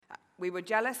We were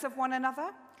jealous of one another.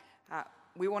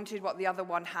 We wanted what the other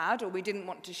one had, or we didn't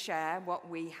want to share what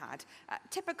we had.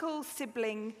 Typical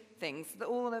sibling things that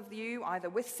all of you, either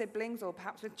with siblings or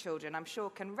perhaps with children, I'm sure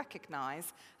can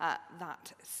recognize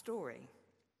that story.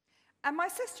 And my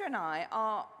sister and I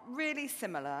are really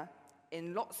similar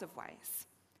in lots of ways,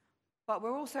 but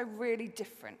we're also really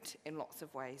different in lots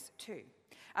of ways too.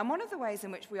 And one of the ways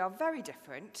in which we are very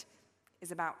different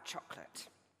is about chocolate.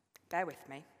 Bear with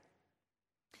me.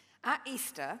 At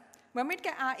Easter, when we'd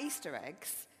get our Easter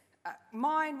eggs,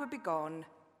 mine would be gone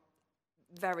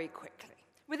very quickly.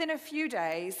 Within a few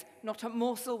days, not a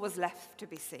morsel was left to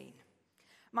be seen.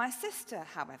 My sister,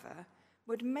 however,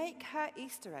 would make her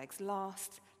Easter eggs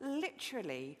last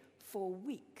literally for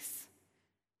weeks.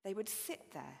 They would sit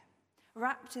there,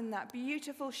 wrapped in that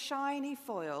beautiful shiny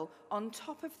foil on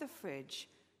top of the fridge,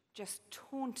 just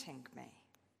taunting me.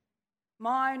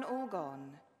 Mine all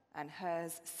gone, and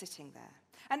hers sitting there.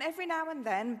 And every now and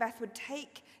then, Beth would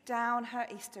take down her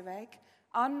Easter egg,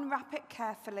 unwrap it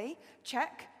carefully,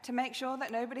 check to make sure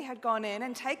that nobody had gone in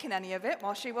and taken any of it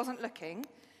while she wasn't looking,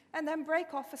 and then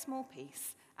break off a small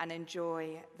piece and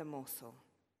enjoy the morsel.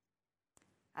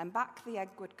 And back the egg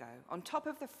would go on top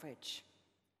of the fridge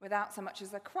without so much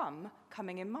as a crumb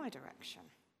coming in my direction.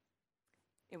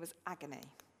 It was agony.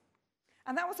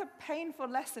 And that was a painful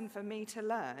lesson for me to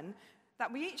learn,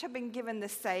 that we each had been given the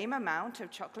same amount of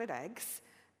chocolate eggs,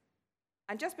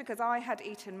 and just because I had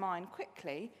eaten mine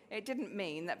quickly, it didn't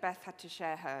mean that Beth had to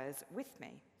share hers with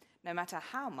me, no matter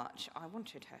how much I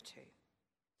wanted her to.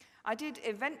 I did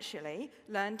eventually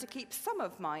learn to keep some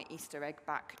of my Easter egg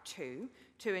back too,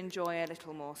 to enjoy a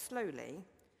little more slowly,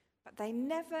 but they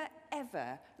never,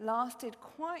 ever lasted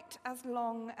quite as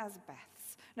long as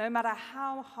Beth's, no matter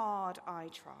how hard I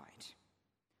tried.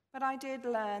 But I did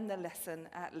learn the lesson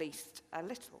at least a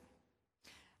little.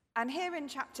 And here in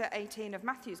chapter 18 of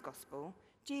Matthew's Gospel,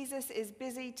 Jesus is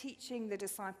busy teaching the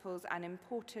disciples an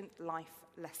important life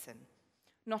lesson.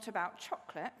 Not about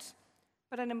chocolate,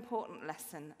 but an important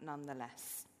lesson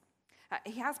nonetheless.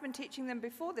 He has been teaching them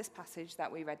before this passage that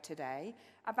we read today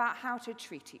about how to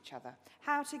treat each other,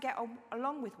 how to get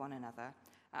along with one another,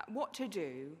 what to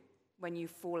do when you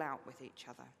fall out with each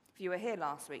other. If you were here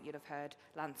last week, you'd have heard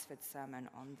Lansford's sermon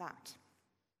on that.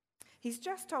 He's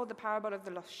just told the parable of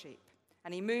the lost sheep,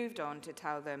 and he moved on to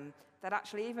tell them that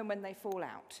actually even when they fall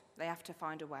out, they have to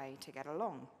find a way to get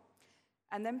along.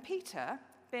 And then Peter,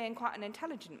 being quite an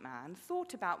intelligent man,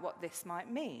 thought about what this might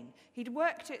mean. He'd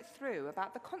worked it through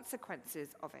about the consequences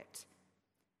of it.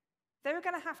 They were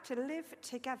going to have to live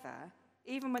together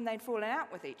even when they'd fallen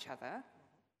out with each other.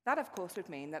 That, of course, would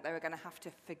mean that they were going to have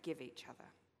to forgive each other,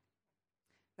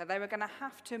 that they were going to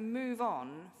have to move on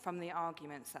from the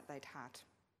arguments that they'd had.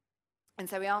 And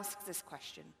so he asks this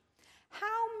question: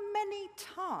 how many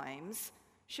times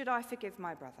should I forgive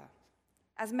my brother?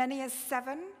 As many as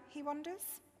 7, he wonders.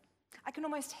 I can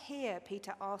almost hear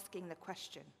Peter asking the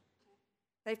question.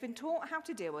 They've been taught how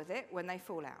to deal with it when they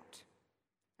fall out.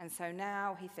 And so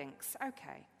now he thinks,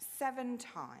 okay, 7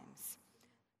 times.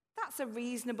 That's a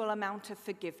reasonable amount of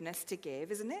forgiveness to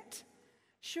give, isn't it?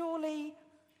 Surely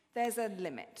there's a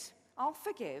limit. I'll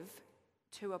forgive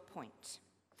to a point.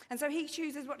 And so he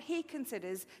chooses what he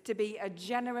considers to be a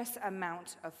generous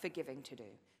amount of forgiving to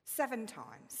do. 7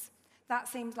 times. That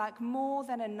seems like more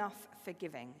than enough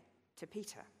forgiving to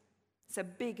Peter. It's a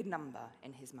big number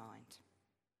in his mind.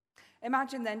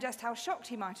 Imagine then just how shocked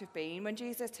he might have been when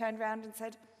Jesus turned around and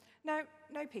said, No,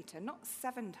 Peter, not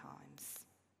 7 times.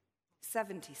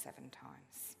 77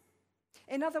 times.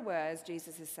 In other words,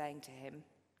 Jesus is saying to him,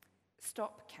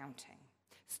 stop counting.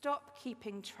 Stop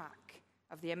keeping track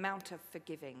of the amount of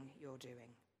forgiving you're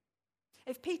doing.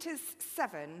 If Peter's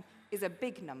 7 is a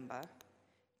big number,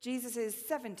 Jesus'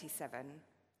 77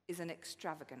 is an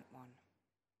extravagant one.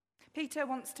 Peter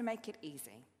wants to make it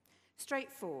easy,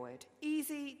 straightforward,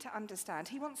 easy to understand.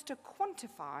 He wants to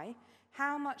quantify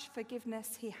how much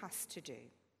forgiveness he has to do.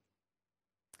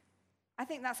 I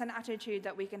think that's an attitude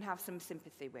that we can have some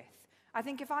sympathy with. I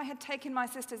think if I had taken my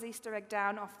sister's Easter egg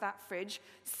down off that fridge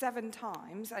 7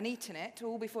 times and eaten it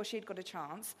all before she'd got a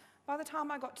chance, by the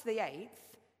time I got to the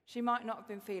 8th, she might not have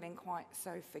been feeling quite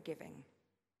so forgiving.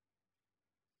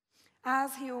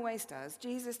 As he always does,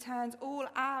 Jesus turns all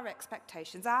our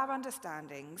expectations, our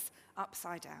understandings,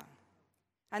 upside down.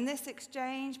 And this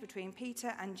exchange between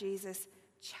Peter and Jesus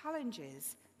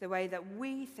challenges the way that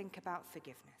we think about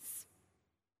forgiveness.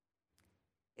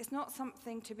 It's not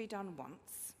something to be done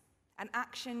once, an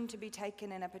action to be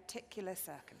taken in a particular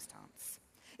circumstance.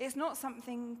 It's not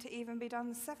something to even be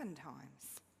done 7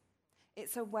 times.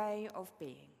 It's a way of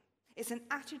being. It's an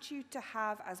attitude to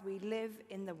have as we live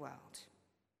in the world.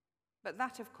 But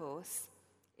that, of course,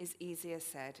 is easier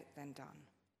said than done.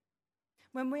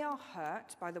 When we are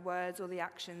hurt by the words or the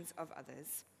actions of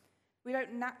others, we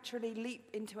don't naturally leap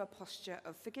into a posture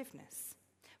of forgiveness.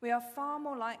 We are far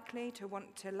more likely to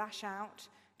want to lash out,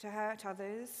 to hurt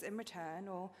others in return,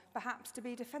 or perhaps to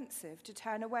be defensive, to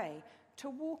turn away, to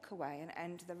walk away and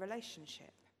end the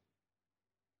relationship.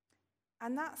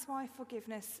 And that's why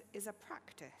forgiveness is a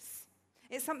practice.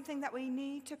 It's something that we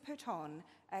need to put on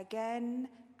again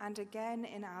and again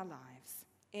in our lives,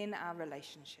 in our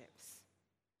relationships.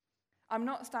 I'm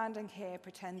not standing here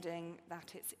pretending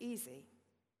that it's easy.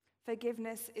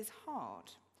 Forgiveness is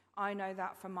hard. I know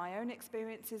that from my own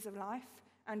experiences of life,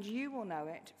 and you will know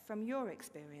it from your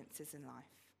experiences in life.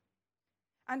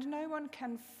 And no one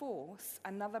can force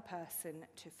another person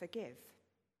to forgive.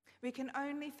 We can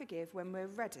only forgive when we're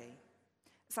ready.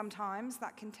 Sometimes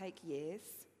that can take years,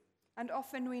 and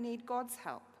often we need God's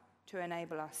help to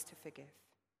enable us to forgive.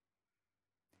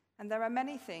 And there are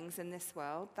many things in this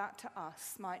world that to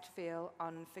us might feel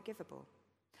unforgivable.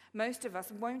 Most of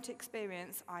us won't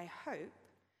experience, I hope,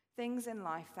 things in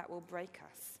life that will break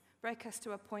us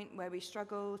to a point where we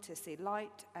struggle to see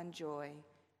light and joy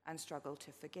and struggle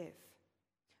to forgive.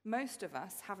 Most of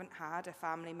us haven't had a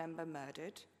family member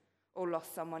murdered or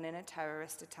lost someone in a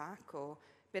terrorist attack or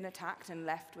been attacked and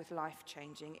left with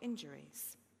life-changing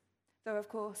injuries. Though, of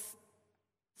course,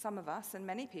 some of us and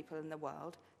many people in the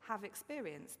world have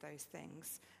experienced those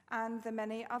things and the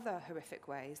many other horrific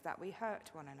ways that we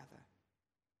hurt one another.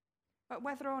 But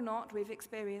whether or not we've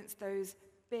experienced those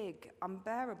big,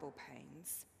 unbearable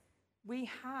pains, we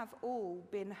have all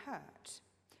been hurt,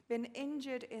 been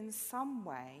injured in some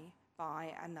way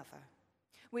by another.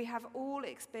 We have all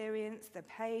experienced the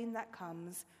pain that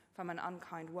comes from an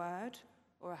unkind word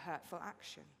or a hurtful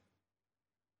action.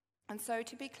 And so,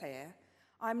 to be clear,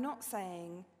 I'm not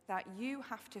saying that you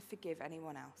have to forgive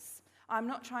anyone else. I'm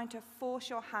not trying to force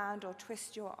your hand or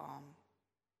twist your arm.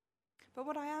 But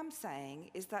what I am saying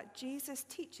is that Jesus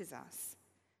teaches us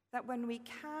that when we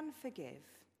can forgive,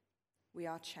 we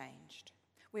are changed,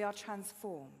 we are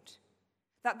transformed.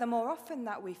 That the more often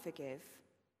that we forgive,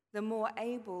 the more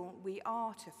able we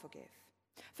are to forgive.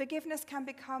 Forgiveness can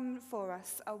become for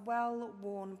us a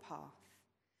well-worn path,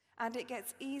 and it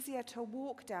gets easier to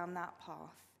walk down that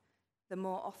path the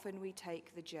more often we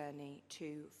take the journey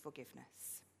to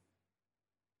forgiveness.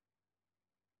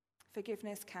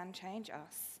 Forgiveness can change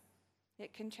us,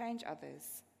 it can change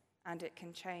others, and it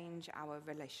can change our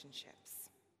relationships.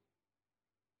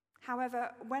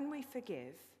 However, when we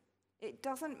forgive, it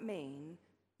doesn't mean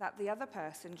that the other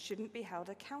person shouldn't be held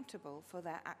accountable for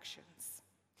their actions.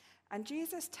 And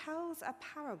Jesus tells a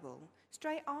parable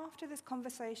straight after this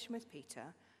conversation with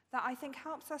Peter that I think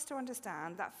helps us to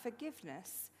understand that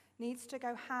forgiveness needs to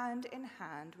go hand in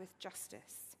hand with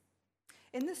justice.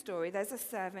 In the story, there's a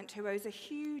servant who owes a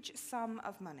huge sum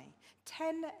of money,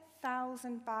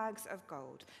 10,000 bags of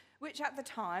gold, which at the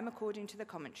time, according to the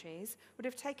commentaries, would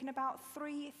have taken about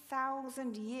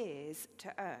 3,000 years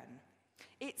to earn.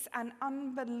 It's an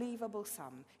unbelievable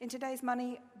sum. In today's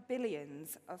money,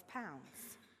 billions of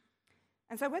pounds.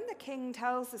 And so when the king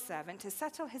tells the servant to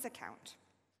settle his account,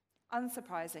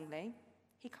 unsurprisingly,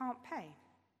 he can't pay.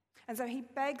 And so he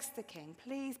begs the king,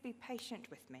 please be patient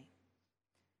with me.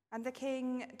 And the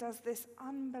king does this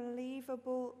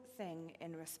unbelievable thing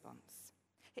in response.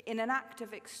 In an act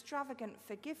of extravagant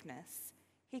forgiveness,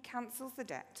 he cancels the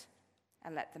debt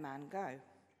and let the man go.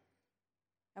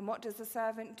 And what does the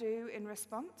servant do in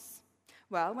response?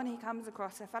 Well, when he comes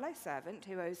across a fellow servant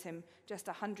who owes him just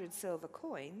 100 silver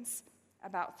coins,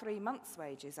 about 3 months'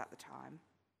 wages at the time,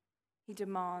 he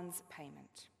demands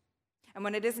payment. And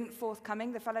when it isn't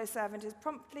forthcoming, the fellow servant is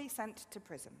promptly sent to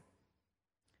prison.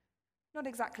 Not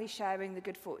exactly sharing the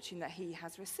good fortune that he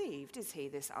has received, is he,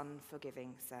 this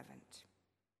unforgiving servant?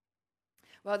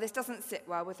 Well, this doesn't sit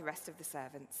well with the rest of the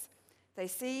servants. They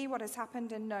see what has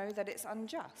happened and know that it's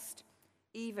unjust,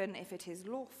 even if it is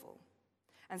lawful.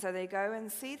 And so they go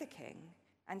and see the king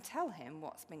and tell him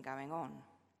what's been going on.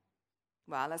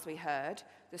 Well, as we heard,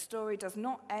 the story does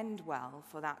not end well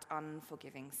for that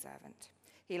unforgiving servant.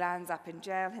 He lands up in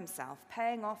jail himself,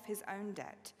 paying off his own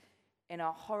debt in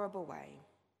a horrible way.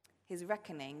 His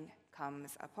reckoning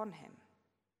comes upon him.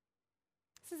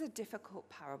 This is a difficult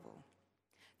parable.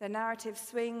 The narrative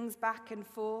swings back and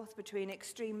forth between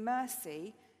extreme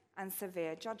mercy and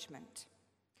severe judgment.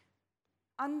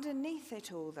 Underneath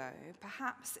it all, though,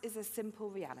 perhaps is a simple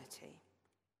reality.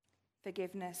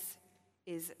 Forgiveness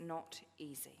is not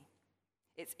easy.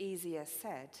 It's easier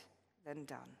said than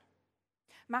done.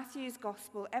 Matthew's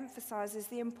gospel emphasizes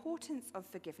the importance of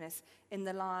forgiveness in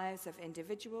the lives of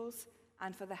individuals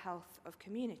and for the health of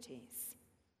communities.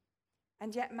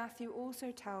 And yet Matthew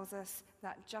also tells us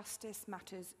that justice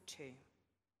matters too,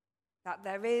 that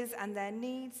there is and there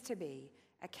needs to be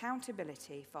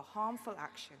accountability for harmful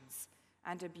actions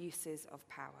and abuses of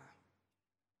power.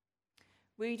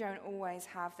 We don't always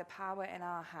have the power in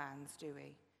our hands, do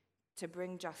we, to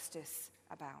bring justice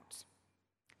about.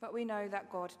 But we know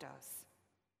that God does.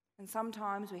 And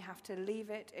sometimes we have to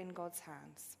leave it in God's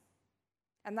hands.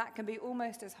 And that can be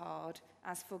almost as hard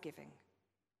as forgiving.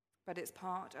 But it's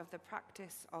part of the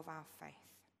practice of our faith.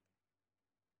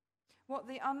 What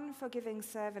the unforgiving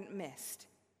servant missed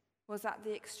was that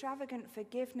the extravagant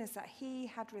forgiveness that he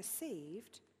had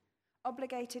received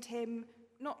obligated him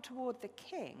not toward the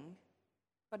king,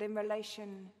 but in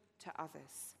relation to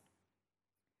others.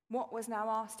 What was now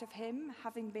asked of him,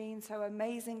 having been so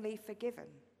amazingly forgiven?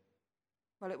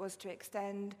 Well, it was to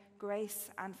extend grace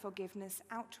and forgiveness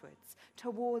outwards,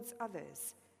 towards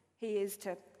others. He is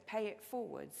to pay it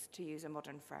forwards, to use a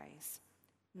modern phrase,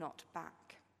 not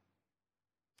back.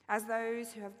 As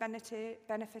those who have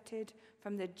benefited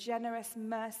from the generous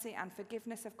mercy and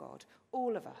forgiveness of God,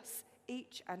 all of us,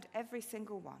 each and every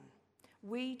single one,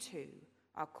 we too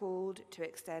are called to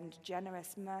extend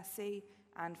generous mercy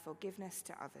and forgiveness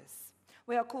to others.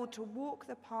 We are called to walk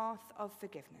the path of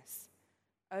forgiveness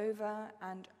over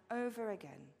and over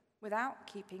again without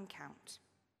keeping count.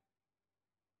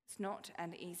 It's not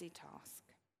an easy task.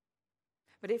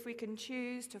 But if we can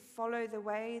choose to follow the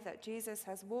way that Jesus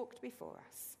has walked before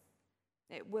us,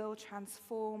 it will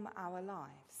transform our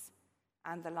lives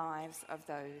and the lives of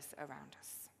those around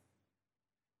us.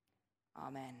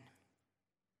 Amen.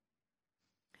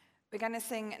 We're going to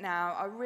sing now a